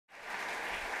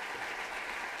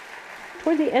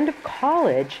toward the end of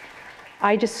college,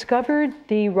 I discovered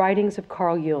the writings of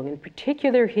Carl Jung, in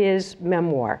particular his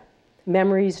memoir,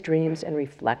 Memories, Dreams, and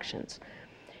Reflections.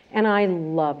 And I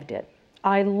loved it.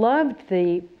 I loved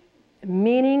the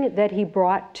meaning that he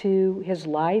brought to his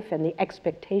life and the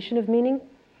expectation of meaning.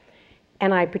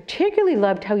 And I particularly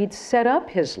loved how he'd set up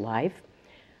his life,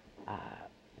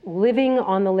 living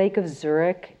on the Lake of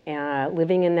Zurich,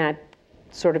 living in that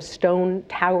sort of stone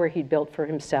tower he'd built for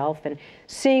himself, and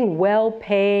seeing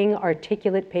well-paying,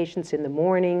 articulate patients in the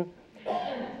morning,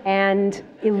 and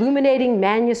illuminating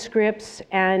manuscripts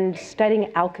and studying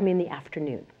alchemy in the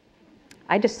afternoon.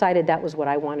 I decided that was what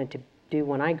I wanted to do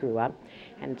when I grew up,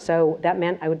 and so that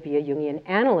meant I would be a Jungian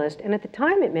analyst, and at the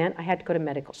time it meant I had to go to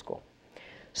medical school.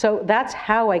 So that's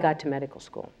how I got to medical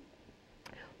school.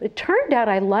 But it turned out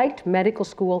I liked medical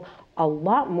school a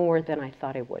lot more than I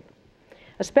thought I would,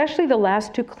 especially the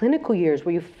last 2 clinical years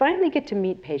where you finally get to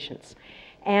meet patients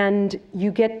and you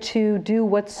get to do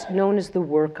what's known as the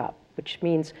workup, which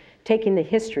means taking the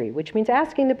history, which means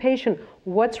asking the patient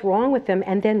what's wrong with them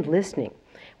and then listening.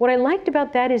 What I liked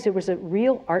about that is there was a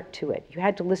real art to it. You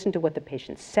had to listen to what the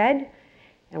patient said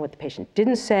and what the patient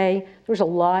didn't say. There was a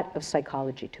lot of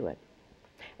psychology to it.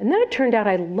 And then it turned out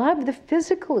I loved the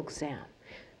physical exam,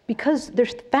 because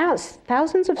there's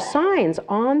thousands of signs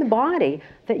on the body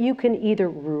that you can either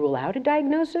rule out a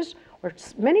diagnosis or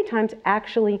many times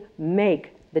actually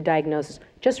make the diagnosis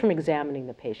just from examining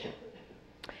the patient.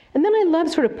 And then I love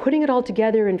sort of putting it all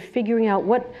together and figuring out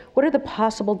what are the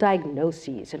possible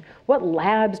diagnoses and what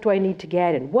labs do I need to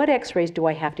get and what x-rays do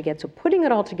I have to get. So putting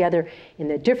it all together in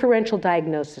the differential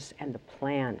diagnosis and the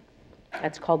plan.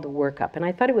 That's called the workup. And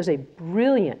I thought it was a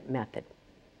brilliant method.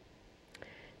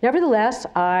 Nevertheless,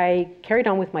 I carried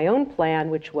on with my own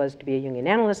plan, which was to be a Jungian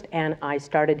analyst, and I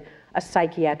started a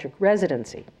psychiatric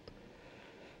residency.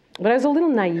 But I was a little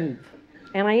naive,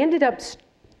 and I ended up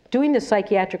doing the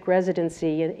psychiatric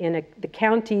residency in the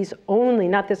county's only,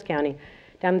 not this county,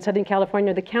 down in Southern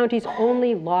California, the county's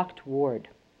only locked ward.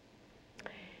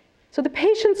 So the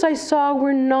patients I saw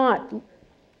were not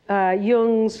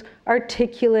Jung's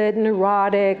articulate,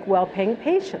 neurotic, well-paying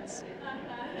patients.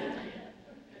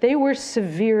 They were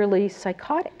severely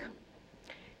psychotic.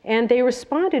 And they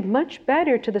responded much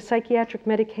better to the psychiatric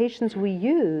medications we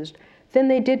used than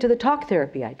they did to the talk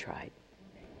therapy I tried.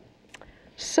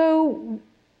 So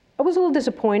it was a little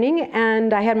disappointing,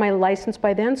 and I had my license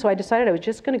by then, so I decided I was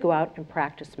just going to go out and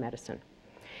practice medicine.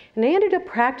 And I ended up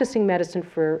practicing medicine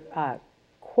for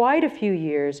quite a few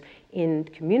years in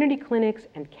community clinics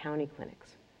and county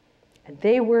clinics. And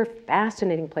they were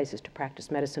fascinating places to practice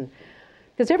medicine,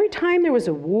 because every time there was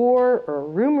a war or a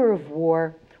rumor of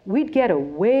war, we'd get a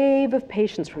wave of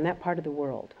patients from that part of the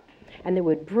world. And they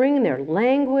would bring their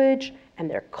language and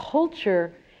their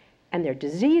culture and their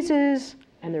diseases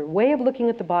and their way of looking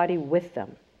at the body with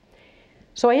them.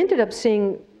 So I ended up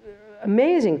seeing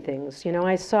amazing things. You know,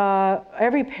 I saw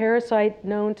every parasite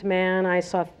known to man. I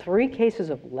saw 3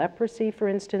 cases of leprosy, for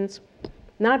instance,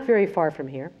 not very far from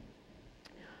here.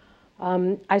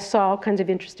 I saw all kinds of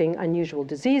interesting, unusual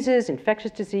diseases, infectious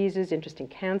diseases, interesting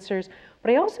cancers, but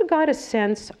I also got a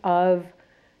sense of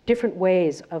different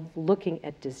ways of looking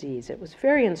at disease. It was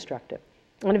very instructive.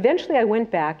 And eventually I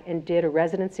went back and did a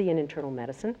residency in internal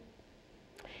medicine.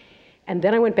 And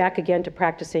then I went back again to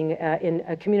practicing in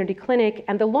a community clinic.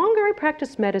 And the longer I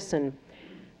practiced medicine,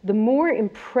 the more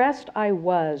impressed I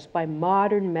was by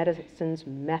modern medicine's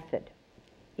method,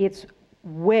 its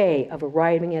way of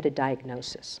arriving at a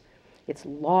diagnosis. It's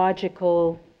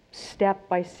logical, step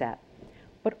by step.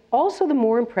 But also the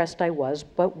more impressed I was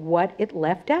by what it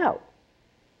left out,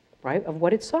 right, of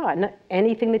what it saw. Not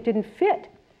anything that didn't fit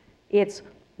its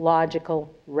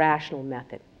logical, rational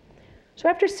method. So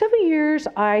after several years,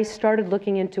 I started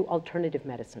looking into alternative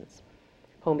medicines.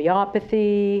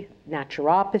 Homeopathy,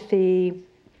 naturopathy,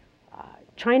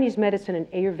 Chinese medicine and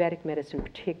Ayurvedic medicine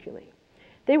particularly.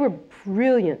 They were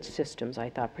brilliant systems, I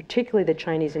thought, particularly the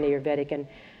Chinese and Ayurvedic.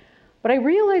 But I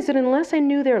realized that unless I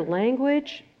knew their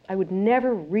language, I would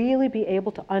never really be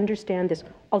able to understand this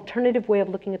alternative way of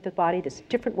looking at the body, this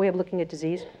different way of looking at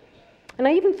disease. And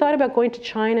I even thought about going to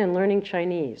China and learning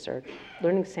Chinese or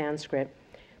learning Sanskrit.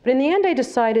 But in the end, I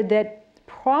decided that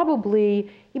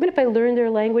probably, even if I learned their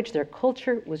language, their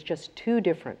culture was just too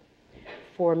different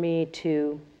for me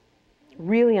to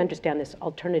really understand this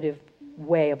alternative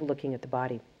way of looking at the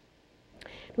body.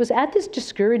 It was at this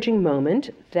discouraging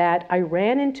moment that I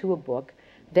ran into a book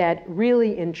that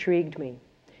really intrigued me.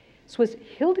 This was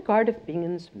Hildegard of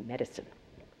Bingen's Medicine.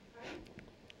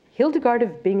 Hildegard of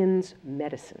Bingen's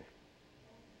Medicine.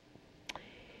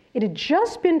 It had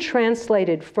just been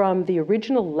translated from the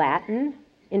original Latin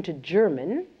into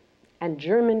German and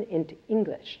German into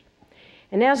English.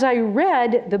 And as I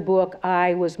read the book,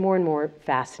 I was more and more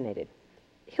fascinated.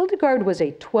 Hildegard was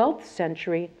a 12th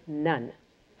century nun.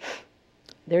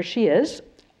 There she is.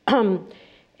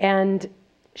 And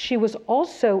she was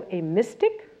also a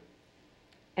mystic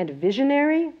and a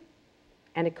visionary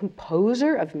and a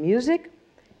composer of music.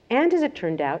 And as it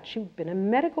turned out, she'd been a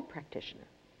medical practitioner.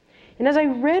 And as I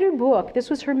read her book, this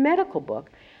was her medical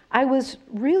book, I was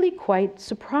really quite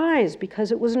surprised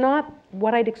because it was not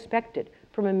what I'd expected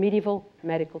from a medieval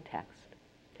medical text.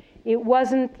 It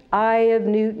wasn't eye of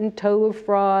Newton, toe of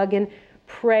frog, and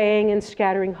praying and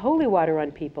scattering holy water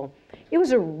on people. It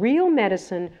was a real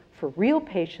medicine for real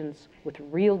patients with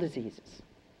real diseases.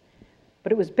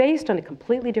 But it was based on a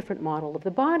completely different model of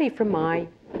the body from my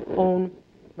own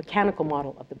mechanical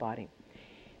model of the body.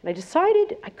 And I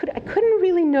decided I couldn't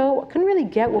really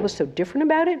get what was so different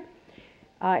about it.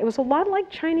 It was a lot like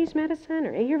Chinese medicine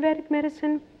or Ayurvedic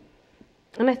medicine.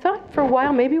 And I thought for a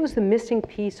while maybe it was the missing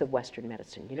piece of Western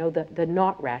medicine, you know, the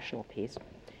not rational piece.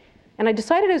 And I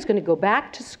decided I was going to go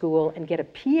back to school and get a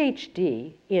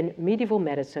PhD in medieval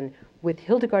medicine with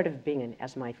Hildegard of Bingen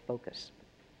as my focus.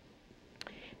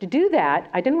 To do that,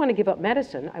 I didn't want to give up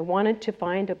medicine. I wanted to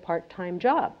find a part-time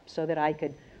job so that I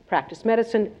could practice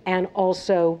medicine and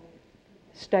also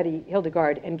study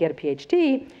Hildegard and get a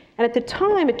PhD. And at the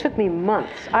time, it took me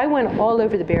months. I went all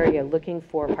over the Bay Area looking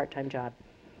for a part-time job.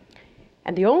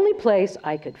 And the only place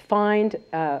I could find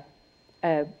a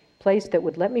place that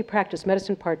would let me practice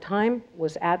medicine part-time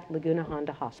was at Laguna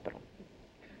Honda Hospital.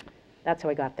 That's how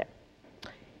I got there.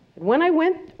 And when I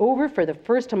went over for the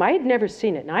first time, I had never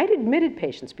seen it. And I had admitted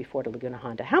patients before to Laguna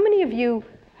Honda. How many of you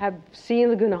have seen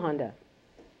Laguna Honda?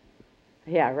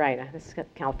 Yeah, right. This is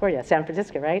California, San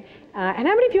Francisco, right? And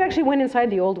how many of you actually went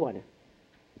inside the old one?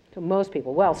 So most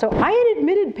people. Well, so I had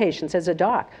admitted patients as a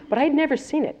doc, but I had never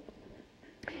seen it.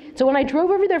 So when I drove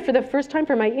over there for the first time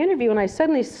for my interview, and I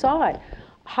suddenly saw it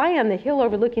high on the hill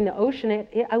overlooking the ocean,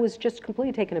 I was just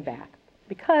completely taken aback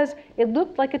because it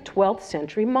looked like a 12th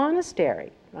century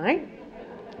monastery, right?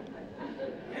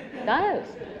 It does.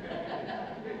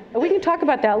 And we can talk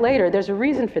about that later. There's a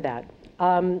reason for that.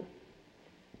 So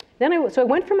I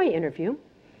went for my interview,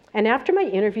 and after my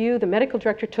interview, the medical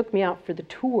director took me out for the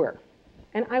tour.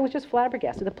 And I was just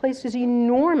flabbergasted. The place is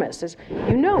enormous. As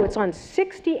you know, it's on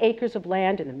 60 acres of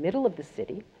land in the middle of the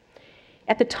city.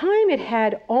 At the time, it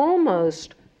had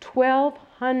almost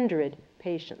 1,200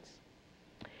 patients.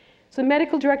 So the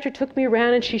medical director took me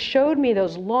around, and she showed me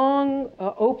those long,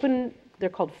 open, they're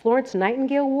called Florence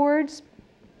Nightingale wards,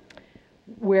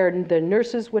 where the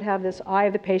nurses would have this eye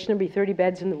of the patient. There'd be 30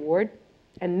 beds in the ward.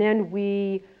 And then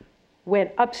we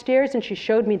went upstairs, and she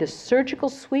showed me the surgical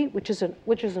suite, which is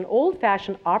an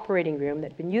old-fashioned operating room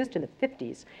that had been used in the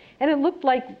 50s. And it looked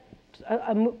like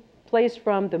a place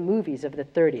from the movies of the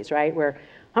 30s, right, where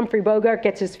Humphrey Bogart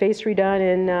gets his face redone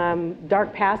in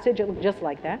Dark Passage. It looked just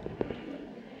like that.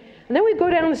 And then we go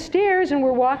down the stairs, and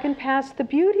we're walking past the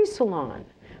beauty salon,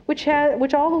 which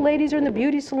all the ladies are in the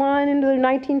beauty salon into their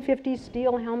 1950s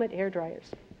steel helmet hair dryers.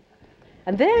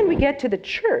 And then we get to the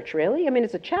church, really. I mean,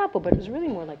 it's a chapel, but it was really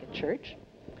more like a church.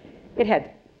 It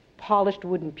had polished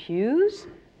wooden pews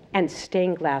and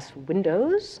stained glass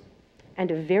windows and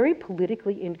a very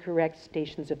politically incorrect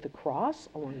Stations of the Cross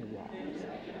along the walls.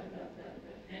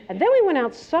 And then we went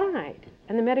outside,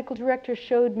 and the medical director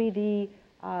showed me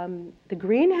the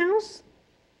greenhouse,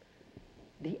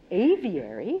 the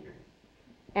aviary,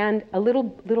 and a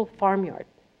little farmyard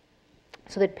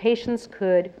so that patients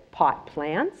could pot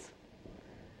plants,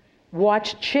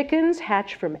 watch chickens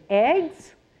hatch from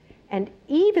eggs, and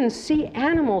even see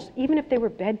animals, even if they were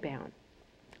bedbound.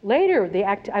 Later,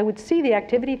 I would see the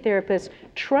activity therapist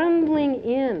trundling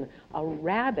in a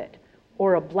rabbit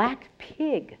or a black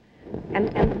pig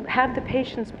and have the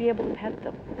patients be able to pet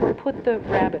them or put the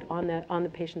rabbit on the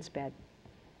patient's bed.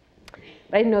 But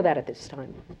I didn't know that at this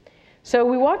time. So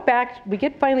we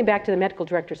get finally back to the medical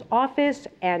director's office,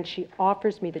 and she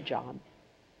offers me the job.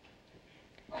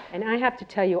 And I have to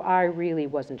tell you, I really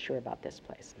wasn't sure about this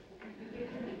place.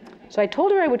 So I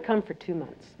told her I would come for 2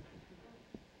 months.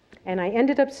 And I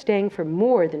ended up staying for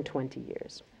more than 20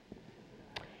 years.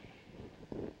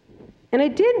 And I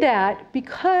did that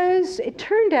because it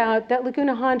turned out that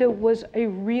Laguna Honda was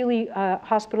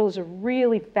hospital is a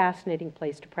really fascinating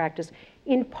place to practice,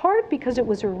 in part because it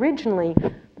was originally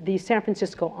the San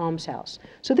Francisco almshouse.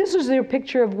 So this is a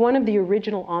picture of one of the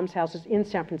original almshouses in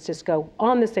San Francisco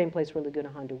on the same place where Laguna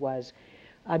Honda was.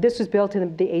 This was built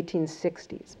in the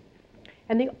 1860s.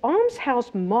 And the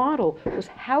almshouse model was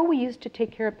how we used to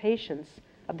take care of patients,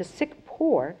 of the sick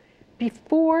poor,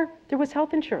 before there was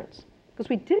health insurance, because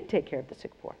we did take care of the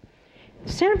sick poor.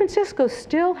 San Francisco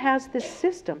still has this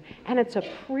system, and it's a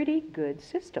pretty good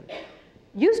system.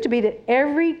 Used to be that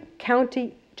every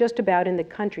county just about in the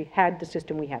country had the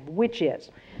system we have, which is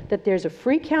that there's a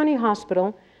free county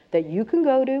hospital that you can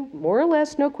go to, more or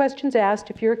less, no questions asked,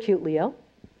 if you're acutely ill.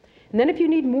 And then if you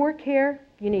need more care,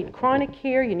 you need chronic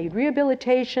care, you need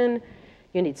rehabilitation,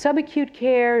 you need subacute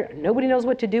care, nobody knows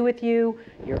what to do with you,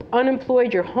 you're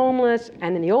unemployed, you're homeless,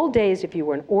 and in the old days, if you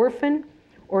were an orphan,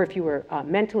 or if you were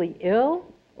mentally ill,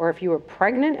 or if you were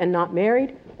pregnant and not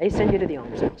married, they send you to the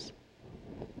almshouse.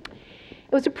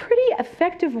 It was a pretty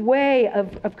effective way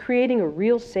of creating a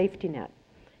real safety net.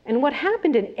 And what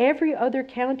happened in every other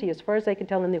county, as far as I can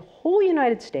tell, in the whole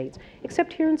United States,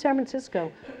 except here in San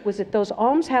Francisco, was that those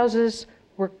almshouses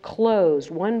were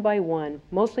closed one by one,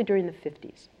 mostly during the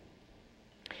 50s.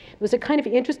 It was a kind of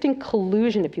interesting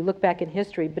collusion, if you look back in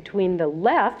history, between the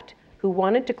left, who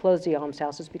wanted to close the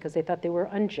almshouses because they thought they were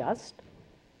unjust,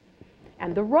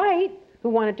 and the right, who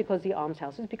wanted to close the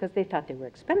almshouses because they thought they were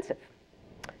expensive.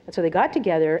 And so they got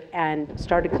together and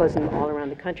started closing them all around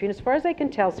the country. And as far as I can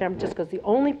tell, San Francisco is the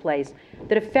only place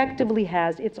that effectively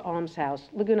has its almshouse,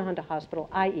 Laguna Honda Hospital,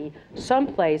 i.e. some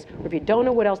place where if you don't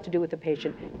know what else to do with the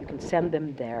patient, you can send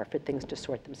them there for things to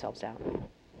sort themselves out.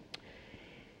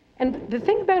 And the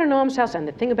thing about an almshouse and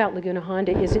the thing about Laguna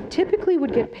Honda is it typically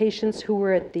would get patients who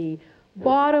were at the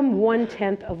bottom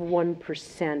 1/10 of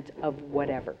 1% of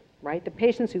whatever. Right? The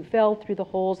patients who fell through the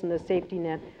holes in the safety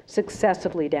net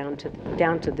successively down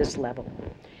to this level.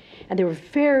 And they were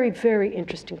very, very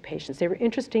interesting patients. They were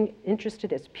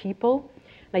interested as people.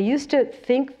 And I used to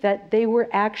think that they were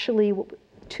actually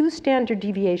 2 standard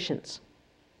deviations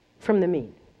from the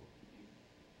mean.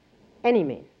 Any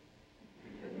mean.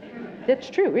 That's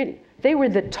true, really. They were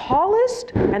the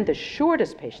tallest and the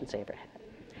shortest patients I ever had.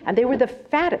 And they were the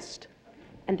fattest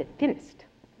and the thinnest.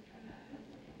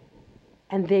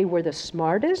 And they were the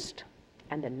smartest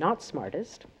and the not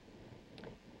smartest,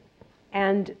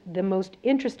 and the most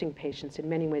interesting patients in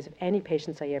many ways of any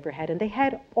patients I ever had. And they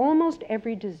had almost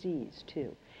every disease,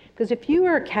 too. Because if you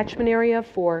are a catchment area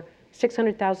for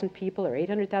 600,000 people or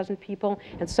 800,000 people,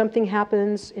 and something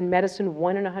happens in medicine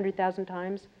 1 in 100,000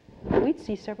 times, we'd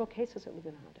see several cases at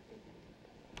Laguna Honda.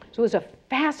 So it was a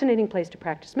fascinating place to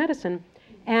practice medicine.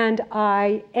 And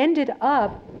I ended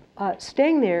up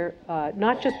staying there,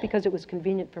 not just because it was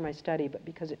convenient for my study, but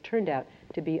because it turned out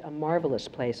to be a marvelous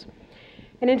place.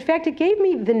 And in fact, it gave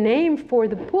me the name for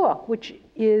the book, which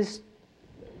is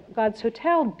God's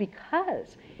Hotel,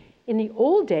 because in the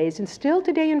old days, and still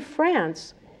today in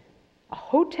France, a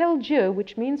Hotel Dieu,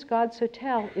 which means God's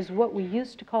Hotel, is what we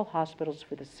used to call hospitals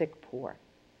for the sick poor.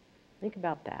 Think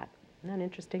about that. Isn't that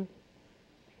interesting?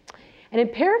 And in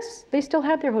Paris, they still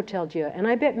have their Hotel Dieu. And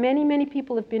I bet many, many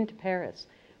people have been to Paris.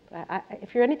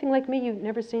 If you're anything like me, you've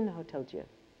never seen the Hotel Dieu.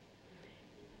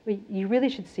 Well, you really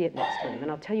should see it next time, and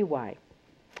I'll tell you why.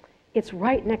 It's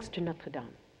right next to Notre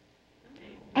Dame.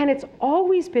 And it's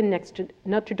always been next to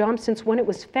Notre Dame since when it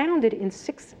was founded in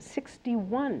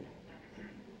 661.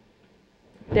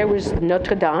 There was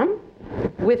Notre Dame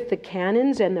with the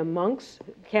canons and the monks,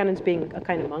 canons being a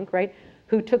kind of monk, right,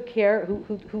 who took care,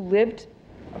 who lived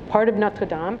part of Notre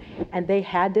Dame, and they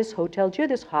had this Hotel Dieu,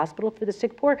 this hospital for the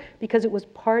sick poor, because it was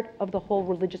part of the whole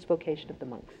religious vocation of the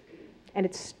monks. And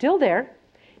it's still there.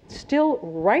 It's still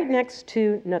right next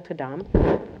to Notre Dame.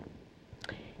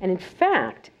 And in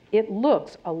fact, it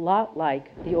looks a lot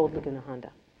like the old Laguna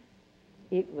Honda.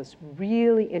 It was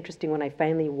really interesting when I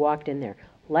finally walked in there.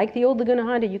 Like the old Laguna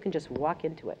Honda, you can just walk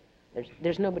into it.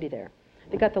 There's nobody there.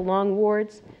 They got the long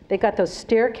wards. They got those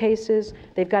staircases.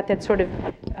 They've got that sort of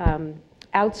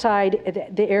outside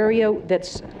the area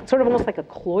that's sort of almost like a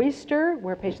cloister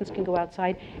where patients can go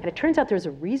outside. And it turns out there's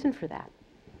a reason for that.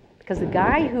 Because the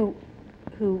guy who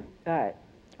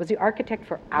was the architect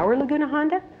for our Laguna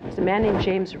Honda was a man named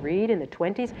James Reed in the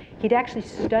 20s. He'd actually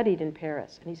studied in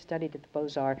Paris, and he studied at the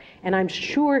Beaux-Arts. And I'm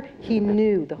sure he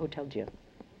knew the Hotel Dieu.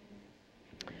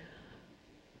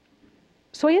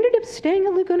 So I ended up staying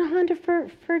at Laguna Honda for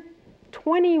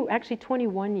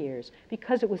 21 years,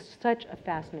 because it was such a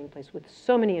fascinating place with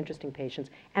so many interesting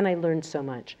patients, and I learned so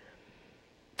much.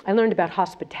 I learned about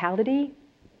hospitality,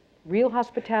 real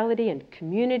hospitality, and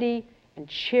community, and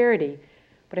charity.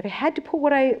 But if I had to put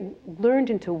what I learned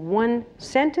into one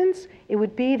sentence, it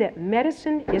would be that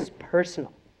medicine is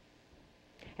personal.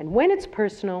 And when it's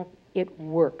personal, it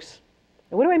works.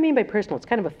 Now, what do I mean by personal? It's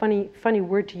kind of a funny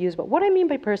word to use, but what I mean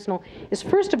by personal is,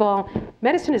 first of all,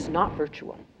 medicine is not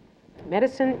virtual.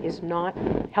 Medicine is not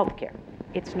healthcare.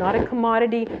 It's not a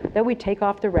commodity that we take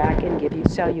off the rack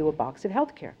and sell you a box of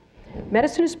healthcare.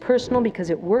 Medicine is personal because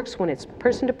it works when it's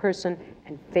person to person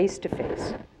and face to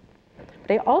face.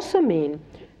 They also mean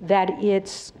that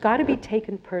it's got to be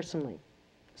taken personally,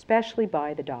 especially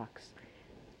by the docs.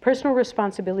 Personal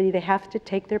responsibility, they have to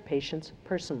take their patients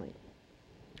personally.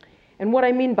 And what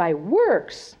I mean by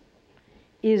works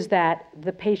is that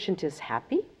the patient is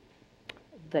happy,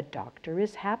 the doctor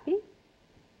is happy,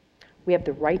 we have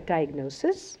the right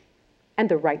diagnosis and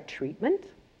the right treatment,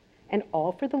 and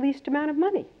all for the least amount of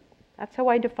money. That's how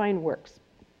I define works.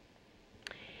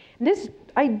 This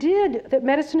idea that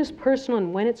medicine is personal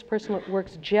and when it's personal it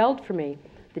works gelled for me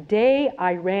the day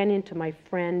I ran into my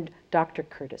friend Dr.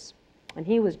 Curtis. And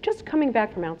he was just coming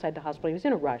back from outside the hospital. He was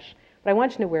in a rush, but I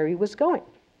wanted to know where he was going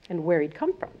and where he'd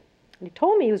come from. And he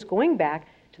told me he was going back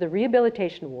to the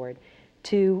rehabilitation ward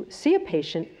to see a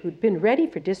patient who'd been ready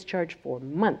for discharge for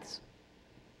months.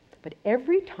 But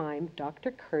every time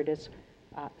Dr. Curtis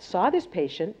saw this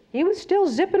patient, he was still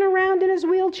zipping around in his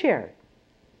wheelchair,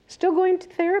 still going to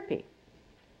therapy.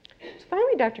 So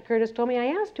finally, Dr. Curtis told me, I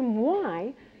asked him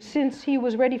why, since he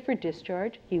was ready for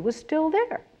discharge, he was still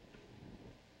there.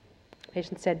 The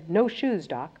patient said, no shoes,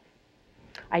 doc.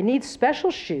 I need special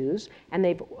shoes, and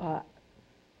they've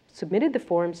submitted the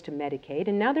forms to Medicaid,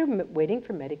 and now they're waiting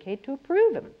for Medicaid to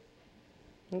approve them.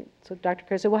 And so Dr.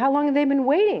 Curtis said, well, how long have they been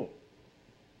waiting?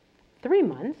 3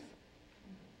 months.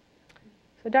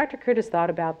 So Dr. Curtis thought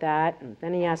about that, and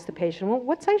then he asked the patient, well,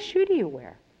 what size shoe do you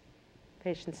wear? The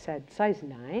patient said, size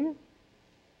 9.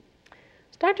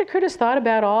 So Dr. Curtis thought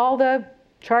about all the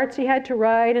charts he had to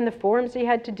write and the forms he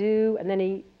had to do, and then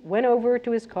he went over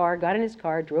to his car, got in his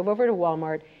car, drove over to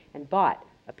Walmart, and bought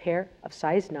a pair of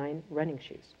size 9 running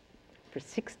shoes for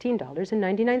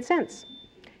 $16.99.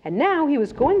 And now he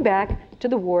was going back to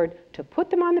the ward to put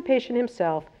them on the patient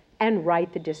himself and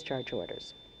write the discharge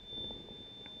orders.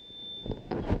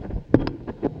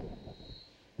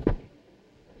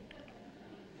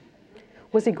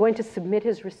 Was he going to submit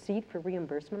his receipt for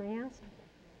reimbursement, I asked?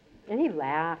 And he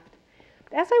laughed.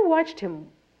 But as I watched him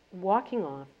walking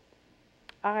off,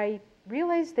 I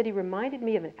realized that he reminded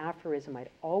me of an aphorism I'd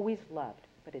always loved,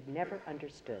 but had never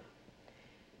understood.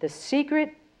 The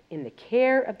secret in the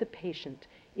care of the patient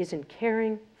is in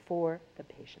caring for the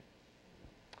patient.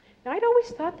 Now, I'd always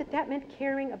thought that that meant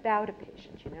caring about a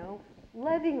patient, you know,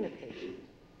 loving the patient,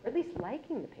 or at least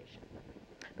liking the patient.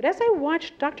 But as I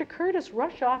watched Dr. Curtis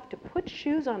rush off to put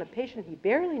shoes on a patient he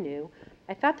barely knew,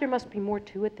 I thought there must be more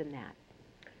to it than that.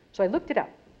 So I looked it up,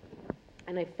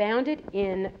 and I found it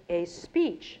in a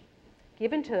speech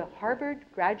given to the Harvard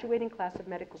graduating class of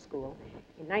medical school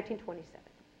in 1927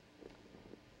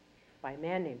 by a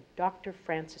man named Dr.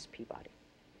 Francis Peabody.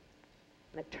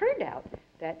 And it turned out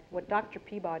that what Dr.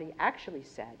 Peabody actually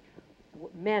said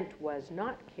meant was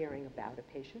not caring about a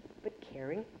patient, but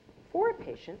caring for a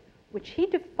patient, which he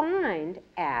defined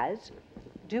as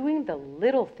doing the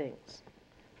little things,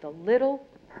 the little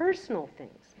personal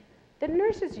things that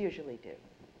nurses usually do,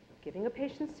 giving a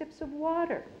patient sips of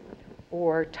water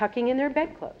or tucking in their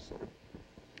bedclothes.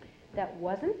 That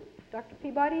wasn't, Dr.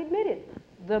 Peabody admitted,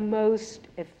 the most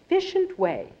efficient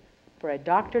way for a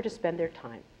doctor to spend their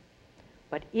time.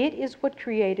 But it is what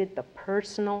created the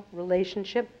personal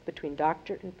relationship between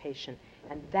doctor and patient,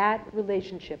 and that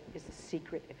relationship is the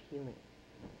secret of healing.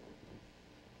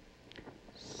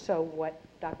 So what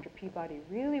Dr. Peabody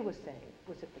really was saying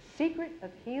was that the secret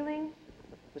of healing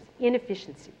was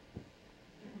inefficiency.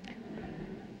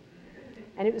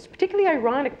 And it was particularly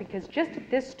ironic because just at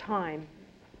this time,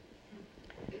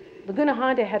 Laguna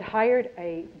Honda had hired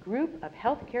a group of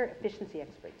healthcare efficiency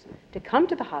experts to come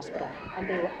to the hospital, and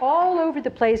they were all over the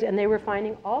place, and they were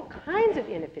finding all kinds of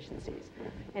inefficiencies.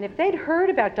 And if they'd heard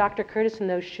about Dr. Curtis and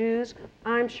those shoes,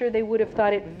 I'm sure they would have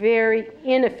thought it very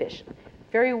inefficient,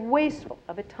 very wasteful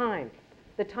of a time,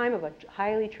 the time of a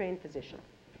highly trained physician.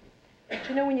 But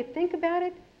you know, when you think about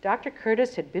it, Dr.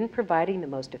 Curtis had been providing the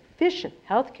most efficient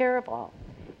health care of all.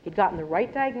 He'd gotten the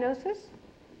right diagnosis,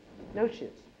 no shoes.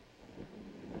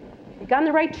 He'd gotten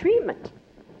the right treatment,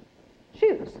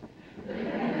 shoes.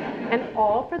 And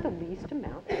all for the least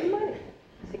amount of money,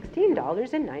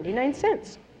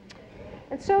 $16.99.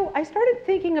 And so I started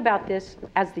thinking about this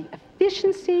as the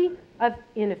efficiency of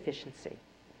inefficiency.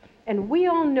 And we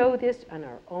all know this in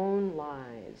our own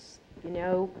lives. You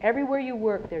know, everywhere you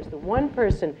work, there's the one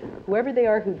person, whoever they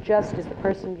are, who just is the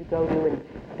person you go to and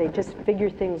they just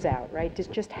figure things out, right?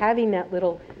 Just having that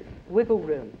little wiggle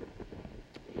room.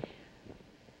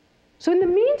 So in the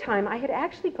meantime, I had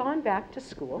actually gone back to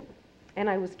school, and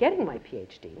I was getting my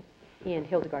PhD in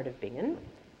Hildegard of Bingen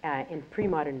in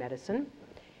pre-modern medicine.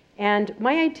 And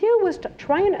my idea was to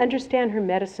try and understand her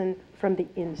medicine from the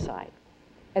inside,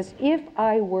 as if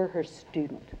I were her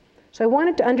student. So I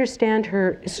wanted to understand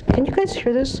her. Can you guys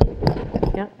hear this?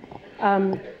 Yeah.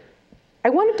 I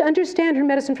wanted to understand her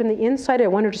medicine from the inside. I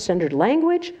wanted to understand her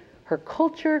language, her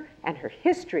culture, and her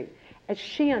history as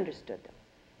she understood them.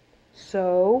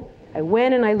 So I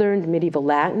went and I learned medieval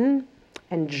Latin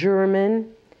and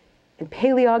German and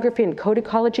paleography and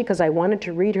codicology because I wanted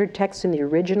to read her texts in the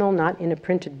original, not in a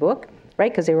printed book,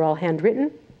 right? Because they were all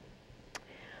handwritten.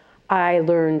 I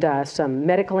learned some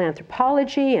medical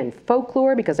anthropology and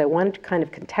folklore because I wanted to kind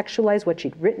of contextualize what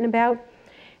she'd written about.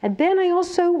 And then I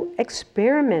also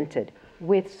experimented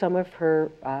with some of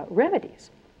her remedies.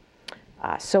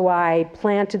 So I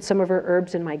planted some of her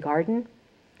herbs in my garden.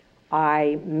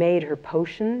 I made her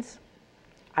potions.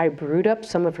 I brewed up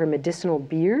some of her medicinal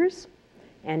beers.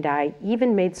 And I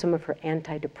even made some of her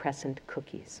antidepressant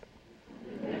cookies.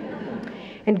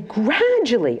 And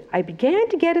gradually, I began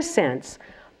to get a sense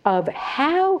of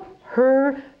how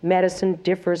her medicine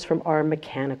differs from our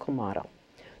mechanical model.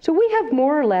 So we have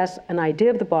more or less an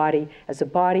idea of the body as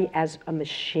a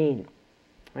machine,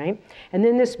 right? And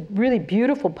then this really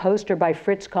beautiful poster by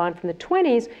Fritz Kahn from the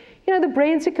 20s, you know, the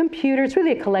brain's a computer. It's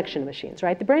really a collection of machines,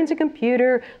 right? The brain's a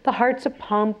computer, the heart's a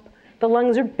pump, the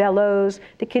lungs are bellows,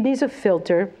 the kidney's a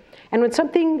filter. And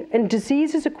when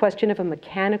disease is a question of a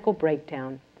mechanical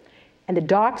breakdown, and the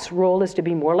doc's role is to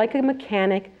be more like a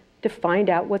mechanic, to find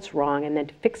out what's wrong and then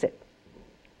to fix it.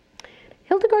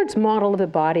 Hildegard's model of the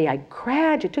body,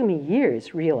 it took me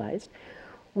years, realized,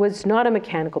 was not a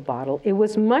mechanical model. It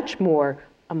was much more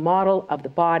a model of the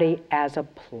body as a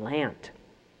plant,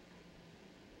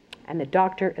 and the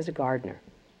doctor as a gardener.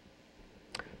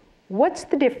 What's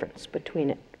the difference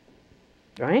between it,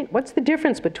 right? What's the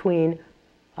difference between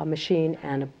a machine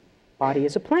and a body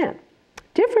as a plant?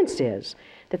 Difference is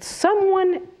that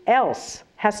someone else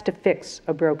has to fix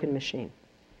a broken machine.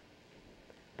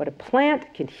 But a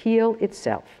plant can heal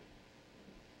itself.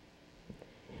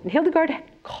 And Hildegard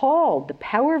called the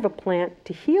power of a plant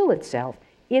to heal itself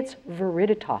its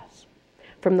viriditas.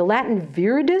 From the Latin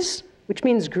viridis, which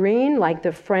means green, like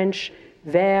the French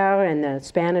vert and the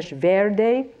Spanish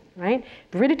verde, right?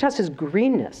 Viriditas is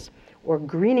greenness or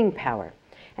greening power.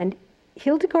 And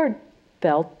Hildegard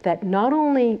felt that not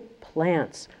only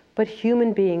plants, but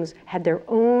human beings had their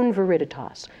own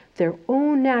viriditas, their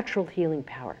own natural healing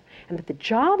power, and that the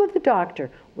job of the doctor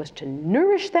was to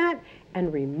nourish that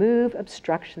and remove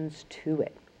obstructions to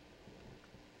it.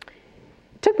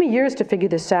 It took me years to figure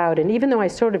this out, and even though I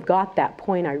sort of got that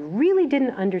point, I really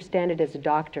didn't understand it as a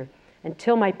doctor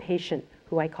until my patient,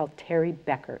 who I call Terry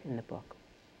Becker in the book.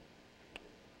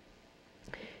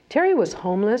 Terry was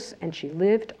homeless, and she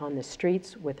lived on the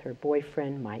streets with her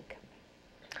boyfriend, Mike.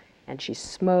 And she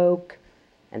smoked,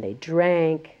 and they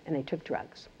drank, and they took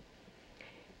drugs.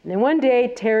 And then one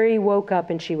day, Terry woke up,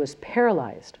 and she was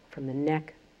paralyzed from the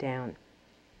neck down.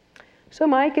 So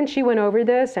Mike and she went over to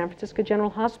the San Francisco General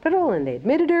Hospital, and they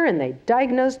admitted her, and they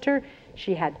diagnosed her.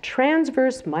 She had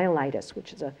transverse myelitis,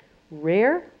 which is a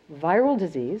rare viral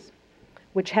disease,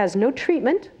 which has no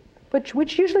treatment, but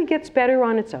which usually gets better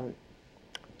on its own.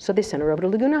 So they sent her over to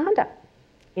Laguna Honda,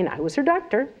 and I was her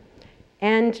doctor.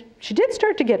 And she did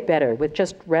start to get better with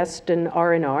just rest and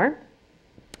R&R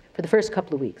for the first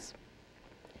couple of weeks.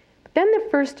 But then the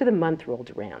first of the month rolled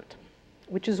around,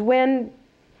 which is when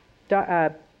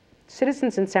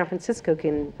citizens in San Francisco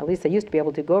can, at least they used to be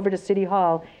able to, go over to City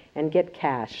Hall and get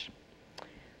cash.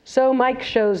 So Mike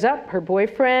shows up, her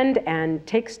boyfriend, and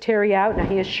takes Terry out. Now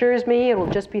he assures me it'll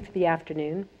just be for the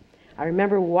afternoon. I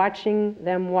remember watching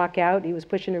them walk out. He was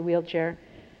pushing her wheelchair,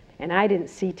 and I didn't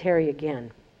see Terry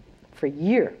again for a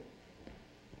year.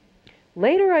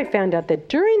 Later, I found out that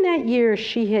during that year,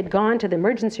 she had gone to the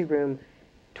emergency room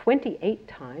 28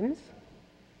 times,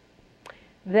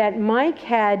 that Mike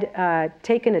had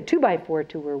taken a 2x4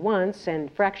 to her once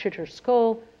and fractured her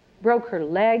skull, broke her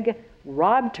leg,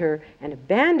 robbed her, and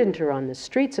abandoned her on the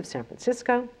streets of San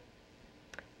Francisco,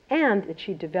 and that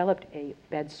she developed a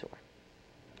bed sore.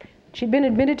 She'd been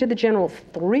admitted to the general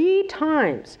 3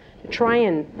 times to try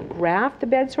and graft the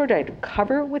bed sore, to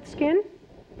cover it with skin.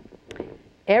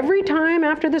 Every time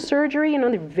after the surgery,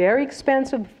 they're very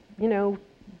expensive,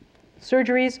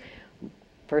 surgeries,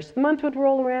 first of the month would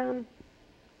roll around,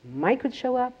 Mike would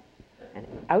show up, and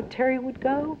out Terry would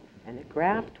go, and the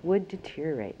graft would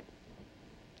deteriorate.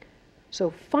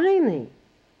 So finally,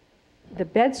 the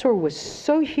bed sore was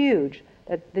so huge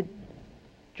that the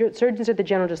surgeons at the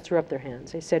general just threw up their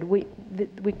hands. They said, we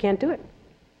can't do it.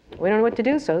 We don't know what to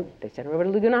do, so they sent her over to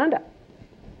Laguna Honda.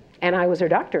 And I was her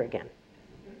doctor again.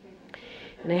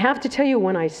 And I have to tell you,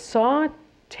 when I saw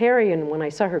Terry and when I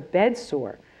saw her bed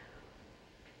sore,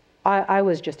 I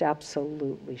was just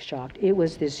absolutely shocked. It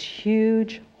was this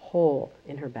huge hole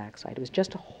in her backside. It was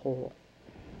just a hole.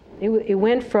 It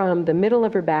went from the middle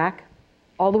of her back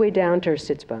all the way down to her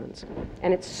sits bones.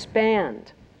 And it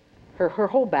spanned her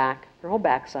whole back, her whole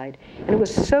backside. And it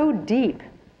was so deep,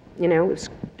 you know,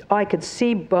 I could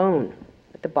see bone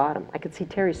at the bottom. I could see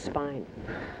Terry's spine.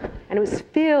 And it was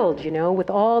filled, you know,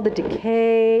 with all the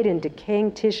decayed and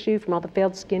decaying tissue from all the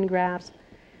failed skin grafts.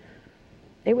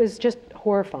 It was just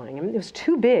horrifying. I mean, it was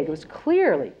too big. It was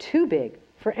clearly too big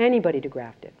for anybody to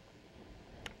graft it,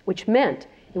 which meant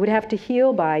it would have to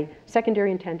heal by secondary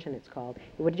intention, it's called.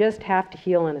 It would just have to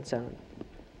heal on its own,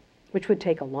 which would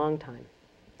take a long time.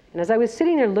 And as I was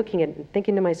sitting there looking at it and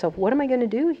thinking to myself, what am I going to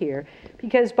do here?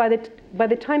 Because by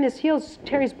the time this heals,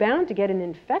 Terry's bound to get an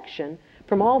infection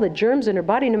from all the germs in her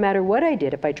body, no matter what I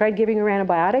did. If I tried giving her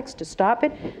antibiotics to stop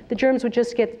it, the germs would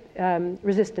just get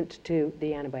resistant to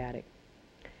the antibiotic.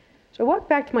 So I walked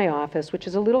back to my office, which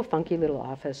is a little funky little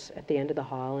office at the end of the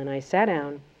hall, and I sat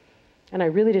down, and I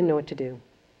really didn't know what to do.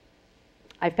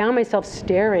 I found myself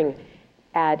staring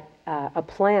at a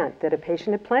plant that a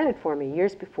patient had planted for me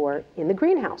years before in the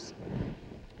greenhouse.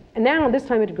 And now, this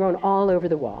time, it had grown all over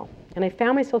the wall. And I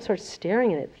found myself sort of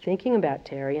staring at it, thinking about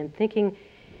Terry, and thinking,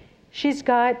 she's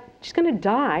going to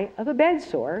die of a bed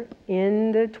sore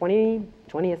in the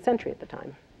 20th century at the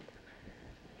time.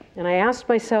 And I asked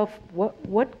myself,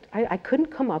 I couldn't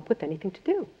come up with anything to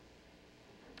do.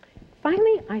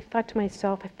 Finally, I thought to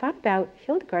myself, I thought about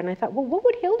Hildegard, and I thought, well, what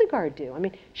would Hildegard do? I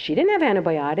mean, she didn't have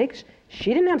antibiotics.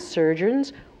 She didn't have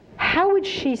surgeons. How would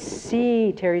she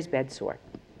see Terry's bed sore?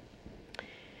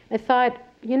 I thought,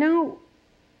 you know,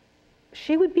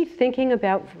 she would be thinking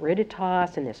about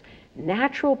Veriditas and this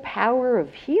natural power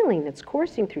of healing that's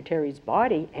coursing through Terry's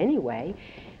body anyway.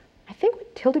 I think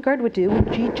what Hildegard would do would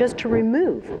be just to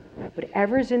remove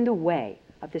whatever's in the way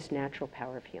of this natural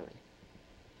power of healing.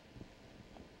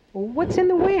 Well, what's in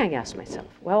the way, I asked myself.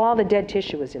 Well, all the dead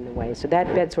tissue was in the way, so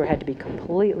that bed sore had to be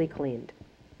completely cleaned.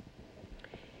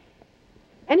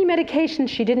 Any medication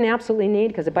she didn't absolutely need,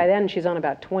 because by then she's on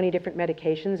about 20 different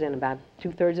medications, and about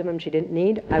 2/3 of them she didn't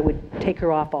need, I would take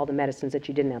her off all the medicines that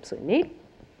she didn't absolutely need.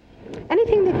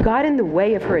 Anything that got in the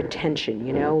way of her attention,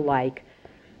 you know, like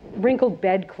wrinkled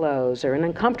bedclothes or an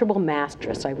uncomfortable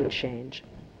mattress, I would change.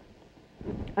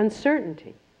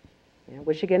 Uncertainty. You know,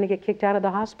 was she going to get kicked out of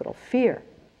the hospital? Fear.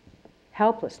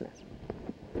 Helplessness.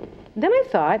 Then I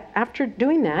thought, after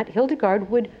doing that, Hildegard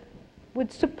would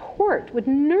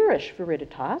nourish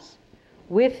Veriditas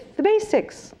with the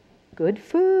basics. Good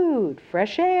food,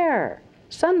 fresh air,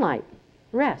 sunlight,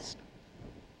 rest.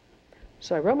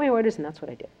 So I wrote my orders, and that's what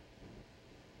I did.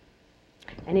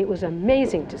 And it was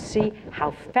amazing to see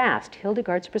how fast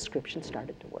Hildegard's prescription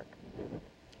started to work.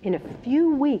 In a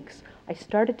few weeks, I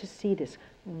started to see this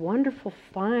wonderful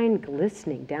fine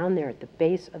glistening down there at the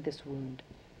base of this wound.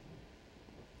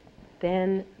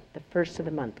 Then the first of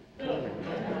the month came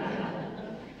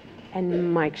around.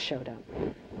 And Mike showed up.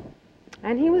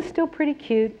 And he was still pretty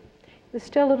cute. He was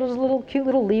still little cute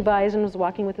little Levi's and was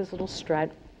walking with his little strut.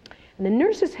 And the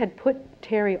nurses had put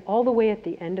Terry all the way at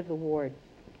the end of the ward.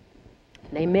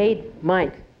 They made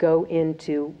Mike go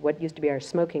into what used to be our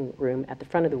smoking room at the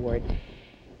front of the ward.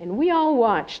 And we all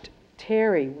watched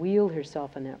Terry wheel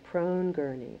herself on that prone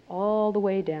gurney all the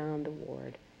way down the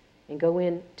ward and go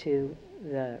into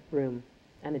the room,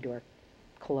 and the door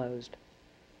closed.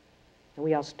 And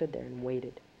we all stood there and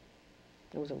waited.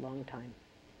 It was a long time.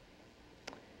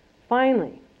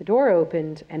 Finally, the door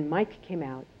opened and Mike came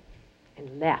out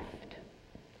and left.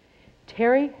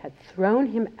 Terry had thrown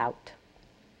him out.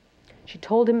 She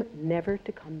told him never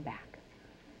to come back.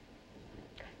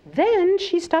 Then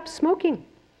she stopped smoking.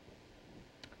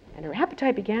 And her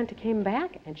appetite began to come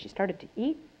back, and she started to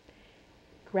eat.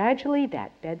 Gradually, that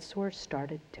bed sore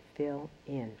started to fill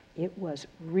in. It was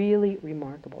really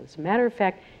remarkable. As a matter of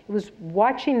fact, it was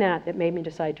watching that made me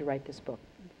decide to write this book.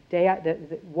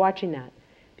 Watching that,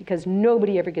 because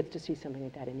nobody ever gets to see something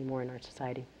like that anymore in our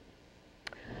society.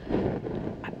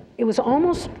 It was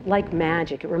almost like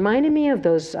magic. It reminded me of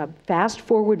those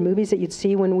fast-forward movies that you'd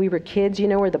see when we were kids, you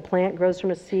know, where the plant grows from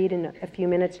a seed in a few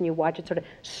minutes and you watch it sort of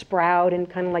sprout and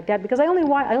kind of like that. Because I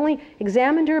only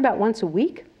examined her about once a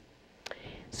week.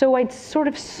 So I sort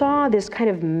of saw this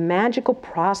kind of magical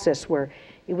process where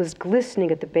it was glistening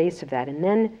at the base of that, and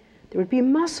then there would be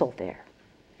muscle there.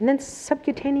 And then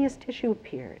subcutaneous tissue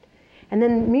appeared. And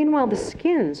then meanwhile, the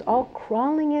skin's all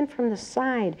crawling in from the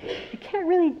side. You can't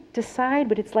really decide,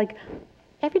 but it's like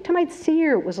every time I'd see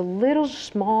her, it was a little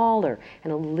smaller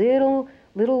and a little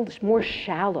more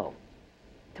shallow.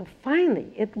 Till finally,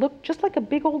 it looked just like a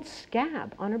big old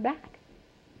scab on her back.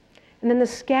 And then the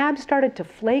scab started to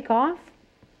flake off,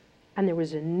 and there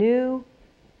was a new,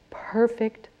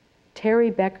 perfect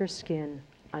Terry Becker skin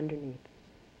underneath.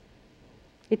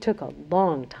 It took a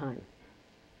long time,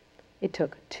 It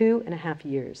took 2.5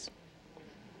 years.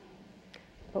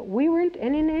 But we weren't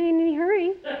in any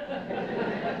hurry,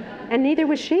 and neither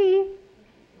was she.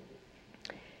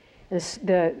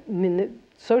 The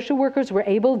social workers were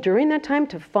able during that time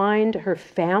to find her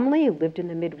family who lived in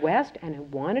the Midwest and who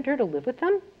wanted her to live with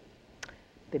them.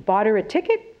 They bought her a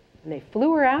ticket and they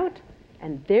flew her out,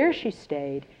 and there she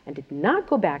stayed and did not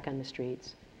go back on the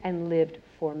streets and lived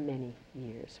for many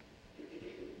years.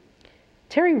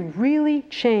 Terry really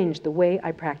changed the way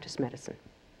I practice medicine.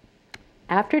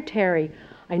 After Terry,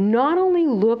 I not only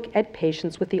look at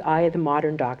patients with the eye of the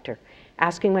modern doctor,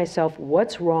 asking myself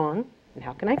what's wrong and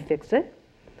how can I fix it.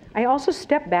 I also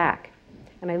step back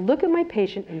and I look at my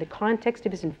patient in the context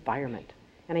of his environment,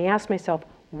 and I ask myself,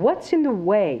 what's in the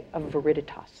way of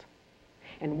viriditas?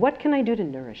 And what can I do to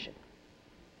nourish it?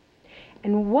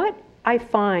 And what I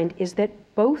find is that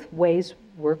both ways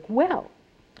work well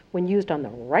when used on the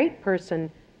right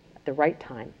person at the right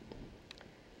time.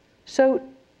 So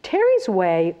Terry's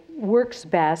way works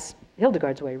best,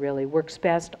 Hildegard's way really, works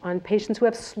best on patients who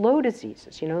have slow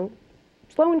diseases,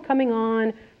 slow in coming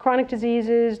on, chronic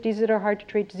diseases, diseases that are hard to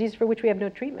treat, diseases for which we have no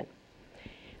treatment.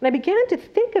 And I began to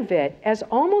think of it as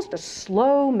almost a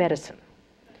slow medicine,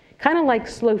 kind of like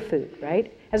slow food,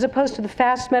 right? As opposed to the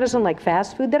fast medicine like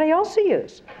fast food that I also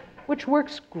use, which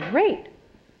works great,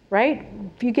 right?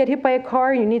 If you get hit by a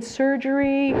car, you need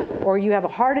surgery, or you have a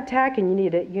heart attack and you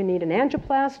need an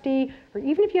angioplasty, or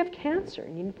even if you have cancer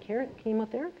and you need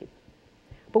chemotherapy,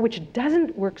 but which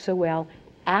doesn't work so well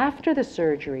after the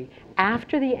surgery,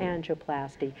 after the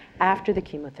angioplasty, after the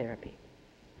chemotherapy.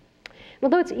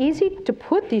 Although it's easy to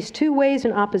put these two ways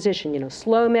in opposition,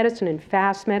 slow medicine and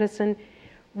fast medicine,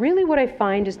 really what I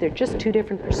find is they're just two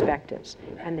different perspectives,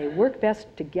 and they work best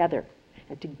together.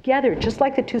 And together, just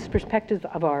like the two perspectives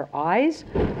of our eyes,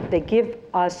 they give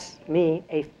me,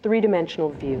 a three-dimensional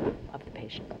view of the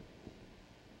patient.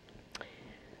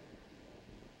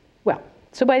 Well,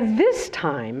 so by this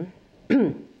time,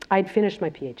 I'd finished my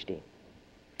PhD.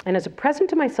 And as a present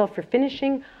to myself for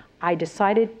finishing, I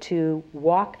decided to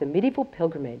walk the medieval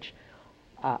pilgrimage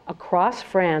across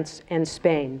France and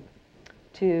Spain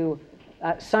to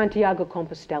Santiago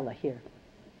Compostela here.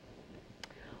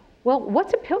 Well,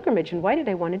 what's a pilgrimage and why did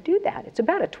I want to do that? It's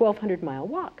about a 1,200-mile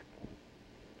walk.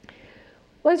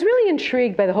 Well, I was really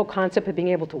intrigued by the whole concept of being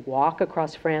able to walk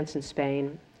across France and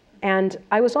Spain. And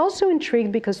I was also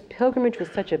intrigued because pilgrimage was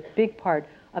such a big part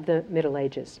of the Middle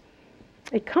Ages.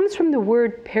 It comes from the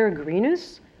word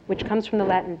peregrinus, which comes from the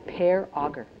Latin per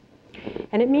augur.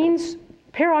 And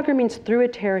per augur means through a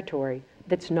territory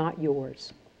that's not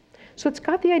yours. So it's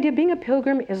got the idea being a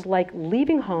pilgrim is like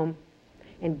leaving home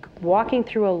and walking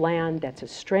through a land that's a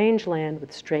strange land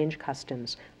with strange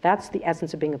customs. That's the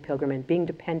essence of being a pilgrim and being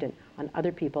dependent on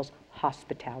other people's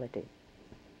hospitality.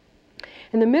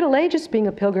 In the Middle Ages, being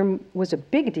a pilgrim was a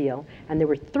big deal, and there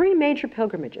were three major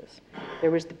pilgrimages. There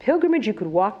was the pilgrimage you could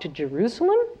walk to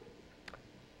Jerusalem,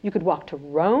 you could walk to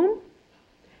Rome,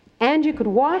 and you could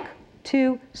walk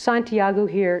to Santiago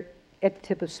here at the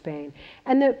tip of Spain.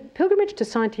 And the pilgrimage to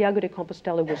Santiago de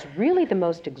Compostela was really the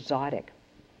most exotic.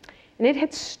 And it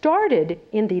had started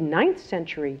in the 9th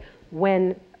century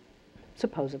when,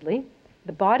 supposedly,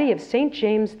 the body of St.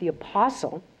 James the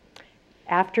Apostle,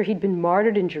 after he'd been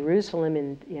martyred in Jerusalem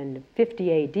in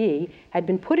 50 AD, had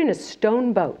been put in a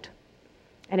stone boat,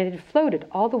 and it had floated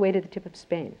all the way to the tip of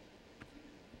Spain.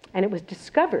 And it was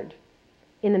discovered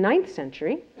in the 9th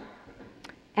century,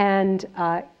 and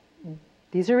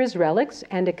these are his relics,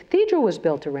 and a cathedral was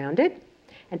built around it,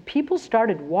 and people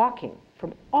started walking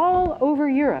from all over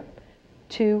Europe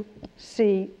to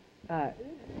see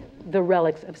the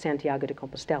relics of Santiago de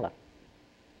Compostela.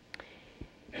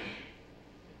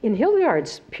 In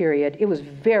Hildegard's period, it was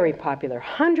very popular.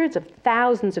 Hundreds of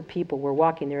thousands of people were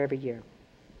walking there every year.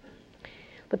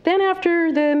 But then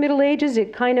after the Middle Ages,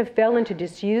 it kind of fell into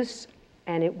disuse,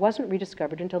 and it wasn't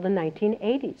rediscovered until the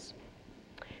 1980s.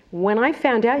 When I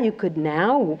found out you could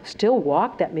now still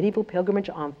walk that medieval pilgrimage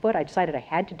on foot, I decided I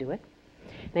had to do it.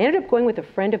 And I ended up going with a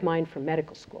friend of mine from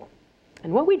medical school.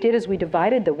 And what we did is we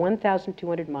divided the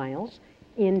 1,200 miles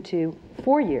into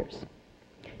 4 years.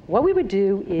 What we would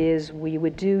do is we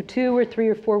would do 2 or 3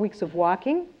 or 4 weeks of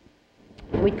walking.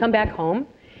 We'd come back home.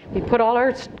 We'd put all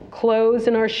our clothes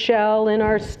and our shell and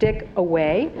our stick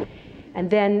away. And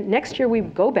then next year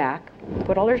we'd go back,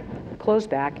 put all our clothes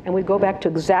back, and we'd go back to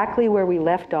exactly where we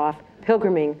left off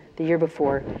pilgriming the year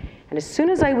before. And as soon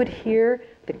as I would hear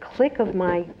the click of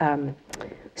my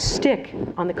stick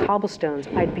on the cobblestones,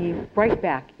 I'd be right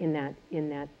back in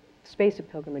that space of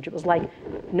pilgrimage. It was like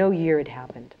no year had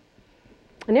happened.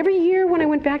 And every year when I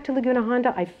went back to Laguna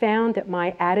Honda, I found that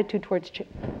my attitude towards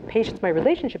patients, my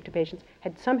relationship to patients,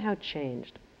 had somehow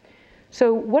changed.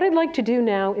 So what I'd like to do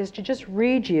now is to just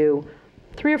read you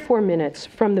 3 or 4 minutes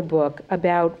from the book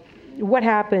about what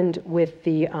happened with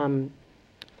the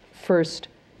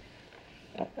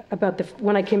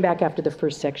when I came back after the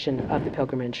first section of the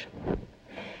pilgrimage.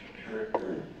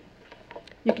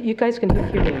 You guys can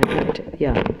hear me, right?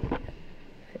 Yeah.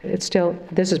 It's still,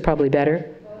 this is probably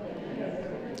better.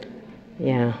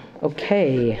 Yeah,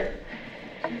 okay.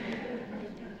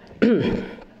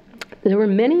 There were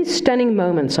many stunning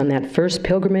moments on that first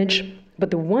pilgrimage, but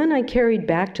the one I carried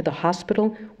back to the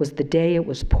hospital was the day it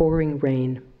was pouring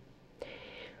rain.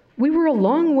 We were a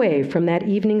long way from that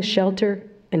evening's shelter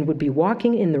and would be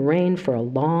walking in the rain for a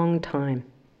long time.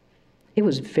 It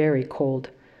was very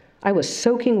cold. I was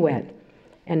soaking wet,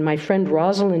 and my friend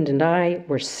Rosalind and I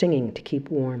were singing to keep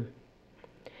warm.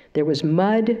 There was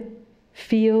mud,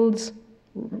 fields,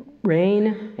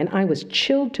 rain, and I was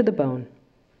chilled to the bone.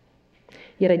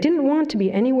 Yet I didn't want to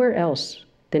be anywhere else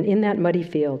than in that muddy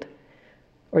field,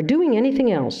 or doing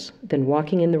anything else than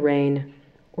walking in the rain,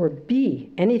 or be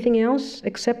anything else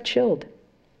except chilled.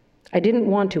 I didn't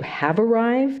want to have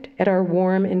arrived at our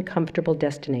warm and comfortable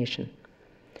destination.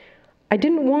 I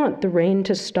didn't want the rain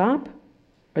to stop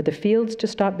or the fields to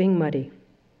stop being muddy.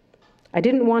 I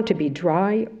didn't want to be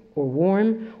dry or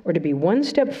warm or to be one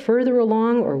step further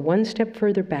along or one step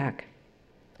further back.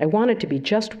 I wanted to be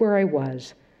just where I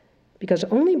was, because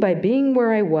only by being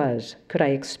where I was could I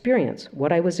experience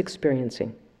what I was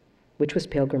experiencing, which was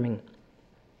pilgriming.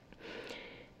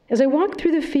 As I walked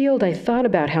through the field, I thought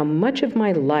about how much of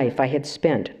my life I had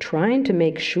spent trying to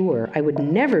make sure I would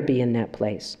never be in that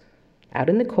place, out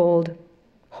in the cold,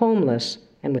 homeless,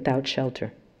 and without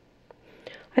shelter.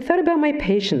 I thought about my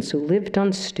patients who lived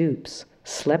on stoops,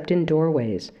 slept in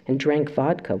doorways, and drank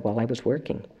vodka while I was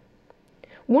working.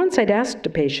 Once I'd asked a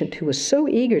patient who was so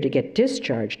eager to get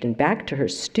discharged and back to her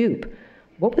stoop,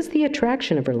 what was the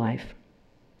attraction of her life?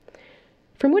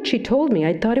 From what she told me,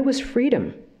 I thought it was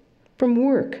freedom from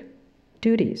work,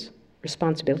 duties,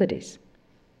 responsibilities.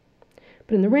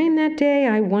 But in the rain that day,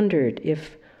 I wondered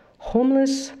if,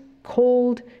 homeless,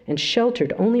 cold, and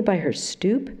sheltered only by her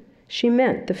stoop, she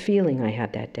meant the feeling I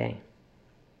had that day.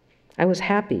 I was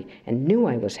happy and knew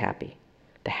I was happy,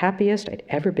 the happiest I'd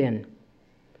ever been.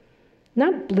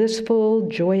 Not blissful,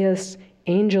 joyous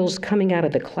angels coming out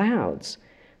of the clouds,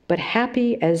 but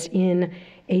happy as in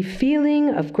a feeling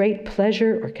of great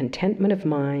pleasure or contentment of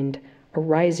mind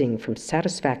arising from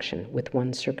satisfaction with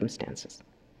one's circumstances.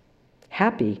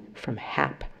 Happy from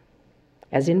hap,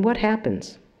 as in what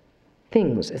happens,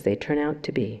 things as they turn out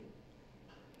to be.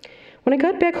 When I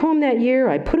got back home that year,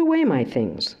 I put away my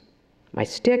things, my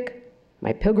stick,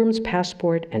 my pilgrim's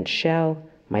passport and shell,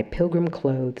 my pilgrim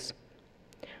clothes.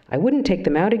 I wouldn't take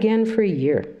them out again for a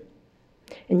year.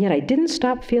 And yet I didn't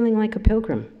stop feeling like a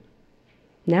pilgrim.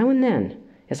 Now and then,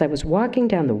 as I was walking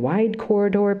down the wide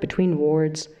corridor between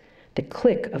wards, the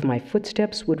click of my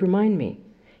footsteps would remind me,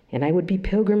 and I would be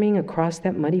pilgriming across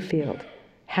that muddy field,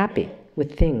 happy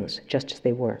with things just as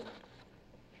they were.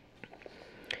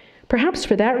 Perhaps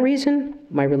for that reason,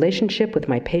 my relationship with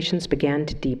my patients began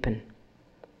to deepen.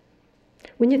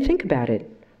 When you think about it,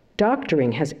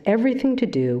 doctoring has everything to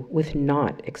do with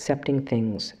not accepting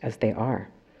things as they are.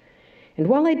 And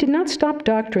while I did not stop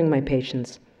doctoring my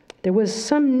patients, there was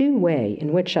some new way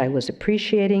in which I was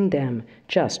appreciating them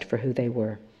just for who they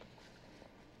were.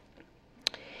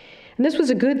 And this was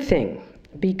a good thing,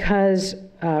 because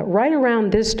right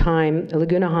around this time,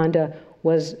 Laguna Honda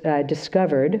was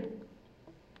discovered,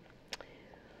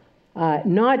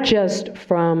 not just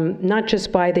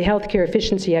by the healthcare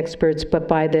efficiency experts, but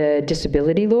by the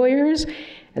disability lawyers,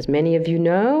 as many of you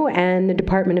know, and the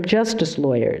Department of Justice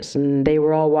lawyers. And they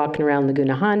were all walking around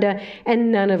Laguna Honda,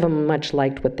 and none of them much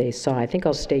liked what they saw. I think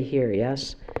I'll stay here,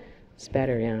 yes? It's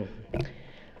better, yeah.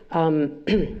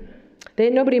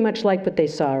 Nobody much liked what they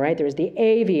saw, right? There was the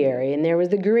aviary, and there was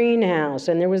the greenhouse,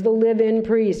 and there was the live-in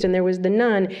priest, and there was the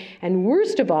nun. And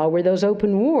worst of all were those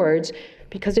open wards,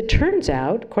 because it turns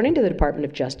out, according to the Department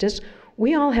of Justice,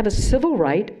 we all have a civil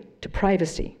right to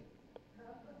privacy.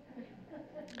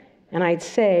 And I'd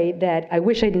say that I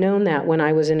wish I'd known that when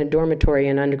I was in a dormitory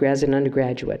as an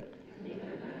undergraduate.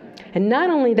 And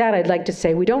not only that, I'd like to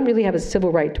say we don't really have a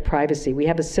civil right to privacy. We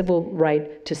have a civil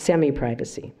right to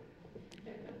semi-privacy.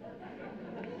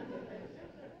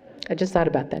 I just thought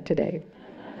about that today.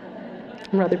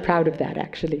 I'm rather proud of that,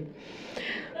 actually.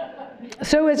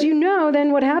 So as you know,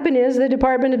 then what happened is the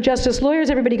Department of Justice lawyers,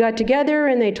 everybody got together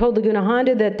and they told Laguna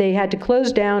Honda that they had to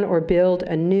close down or build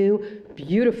a new,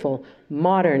 beautiful,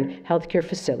 modern healthcare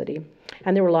facility.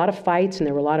 And there were a lot of fights, and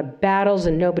there were a lot of battles,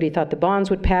 and nobody thought the bonds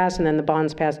would pass, and then the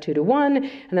bonds passed 2-1,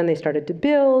 and then they started to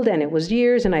build, and it was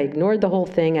years, and I ignored the whole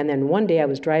thing, and then one day I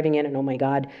was driving in, and oh my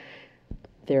God,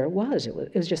 there it was.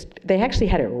 It was just, they actually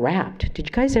had it wrapped. Did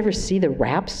you guys ever see the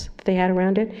wraps that they had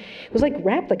around it? It was like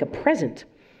wrapped like a present.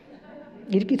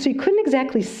 So you couldn't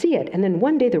exactly see it. And then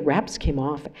one day the wraps came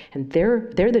off, and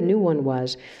there the new one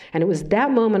was. And it was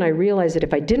that moment I realized that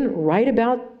if I didn't write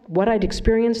about what I'd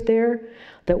experienced there,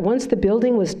 that once the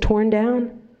building was torn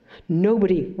down,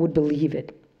 nobody would believe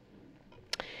it.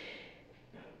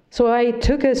 So I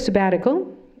took a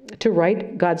sabbatical to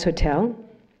write God's Hotel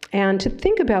and to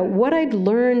think about what I'd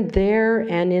learned there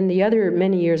and in the other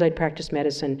many years I'd practiced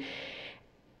medicine.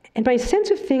 And my sense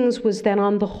of things was that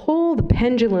on the whole, the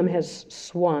pendulum has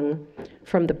swung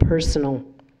from the personal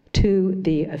to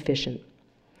the efficient.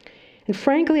 And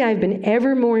frankly, I've been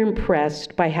ever more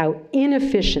impressed by how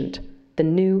inefficient the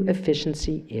new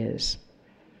efficiency is.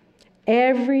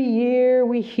 Every year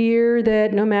we hear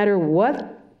that no matter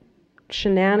what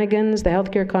shenanigans the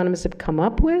healthcare economists have come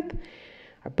up with,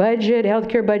 our budget,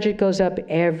 healthcare budget goes up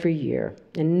every year,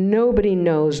 and nobody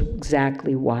knows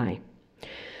exactly why.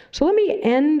 So let me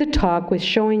end the talk with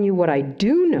showing you what I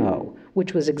do know,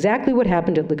 which was exactly what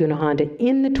happened at Laguna Honda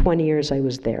in the 20 years I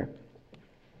was there.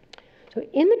 So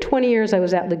in the 20 years I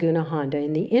was at Laguna Honda,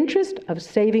 in the interest of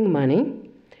saving money,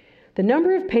 the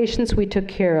number of patients we took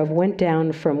care of went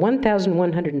down from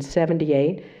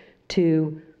 1,178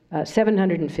 to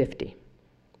 750.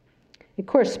 And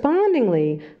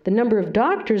correspondingly, the number of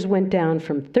doctors went down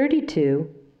from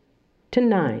 32 to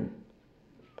 9.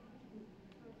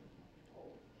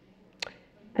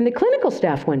 And the clinical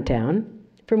staff went down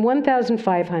from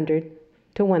 1,500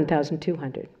 to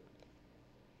 1,200.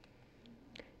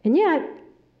 And yet,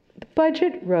 the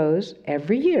budget rose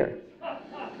every year.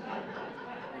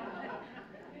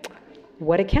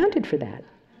 What accounted for that?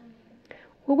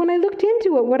 Well, when I looked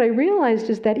into it, what I realized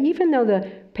is that even though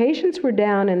the patients were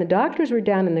down and the doctors were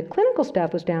down and the clinical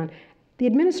staff was down, the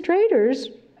administrators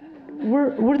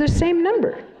were the same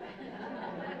number.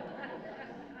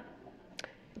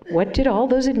 What did all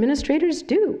those administrators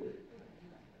do?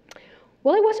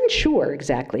 Well, I wasn't sure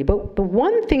exactly, but the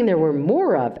one thing there were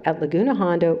more of at Laguna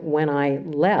Honda when I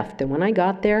left and when I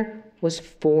got there was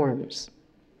forms.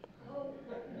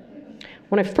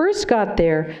 When I first got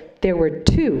there were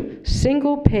 2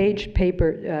 single-page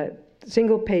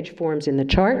forms in the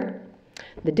chart.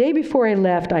 The day before I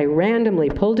left, I randomly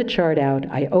pulled a chart out,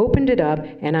 I opened it up,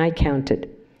 and I counted.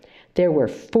 There were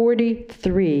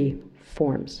 43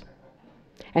 forms.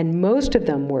 And most of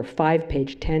them were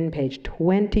 5-page, 10-page,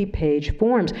 20-page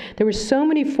forms. There were so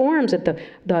many forms that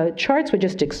the charts would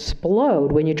just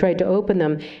explode when you tried to open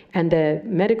them, and the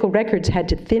medical records had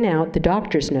to thin out the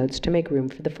doctor's notes to make room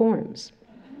for the forms.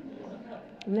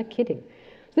 I'm not kidding.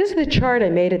 This is the chart I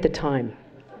made at the time.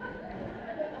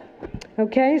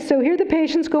 Okay, so here are the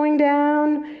patients going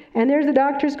down, and there's the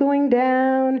doctors going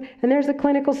down, and there's the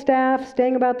clinical staff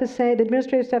staying about the same, the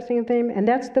administrative staff staying the same, and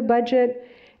that's the budget.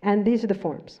 And these are the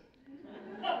forms.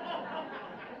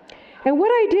 And what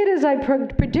I did is I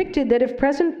predicted that if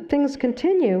present things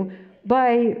continue,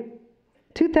 by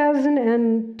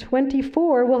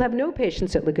 2024, we'll have no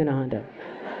patients at Laguna Honda.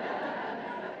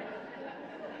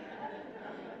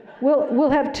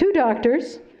 We'll have 2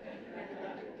 doctors.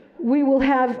 We will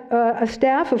have a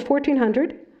staff of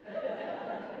 1,400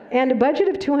 and a budget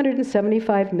of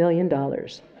 $275 million.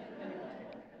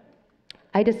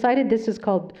 I decided this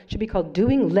should be called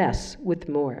doing less with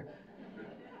more.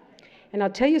 And I'll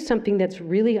tell you something that's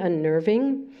really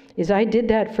unnerving, is I did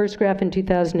that first graph in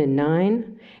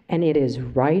 2009, and it is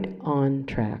right on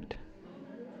track.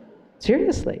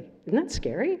 Seriously, isn't that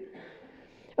scary?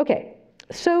 Okay,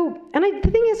 so, the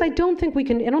thing is, I don't think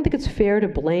it's fair to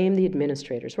blame the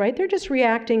administrators, right? They're just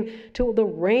reacting to the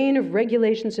rain of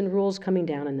regulations and rules coming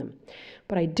down on them.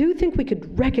 But I do think we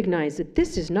could recognize that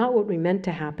this is not what we meant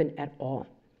to happen at all.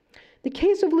 The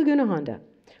case of Laguna Honda,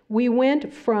 we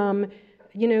went from,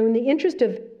 in the interest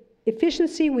of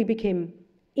efficiency, we became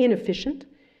inefficient.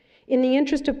 In the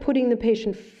interest of putting the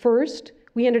patient first,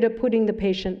 we ended up putting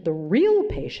the real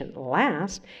patient,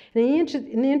 last. And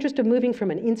in the interest of moving from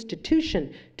an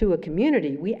institution to a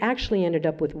community, we actually ended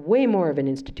up with way more of an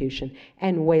institution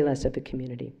and way less of a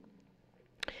community.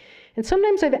 And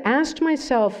sometimes I've asked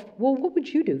myself, well, what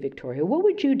would you do, Victoria? What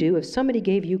would you do if somebody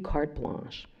gave you carte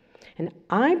blanche? And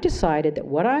I've decided that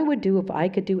what I would do if I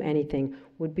could do anything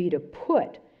would be to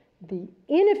put the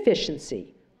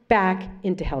inefficiency back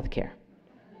into healthcare.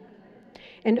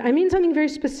 And I mean something very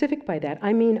specific by that.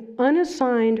 I mean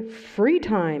unassigned free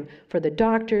time for the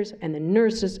doctors and the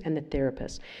nurses and the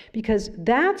therapists. Because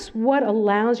that's what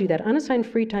allows you, that unassigned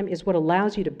free time is what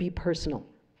allows you to be personal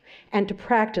and to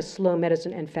practice slow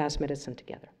medicine and fast medicine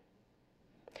together.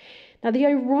 Now, the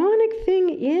ironic thing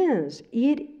is,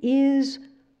 it is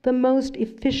the most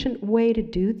efficient way to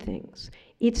do things.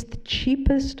 It's the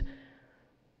cheapest,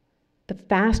 the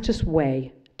fastest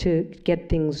way to get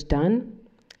things done.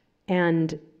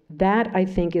 And that, I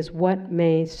think, is what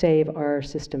may save our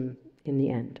system in the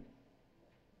end.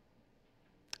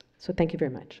 So thank you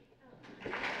very much.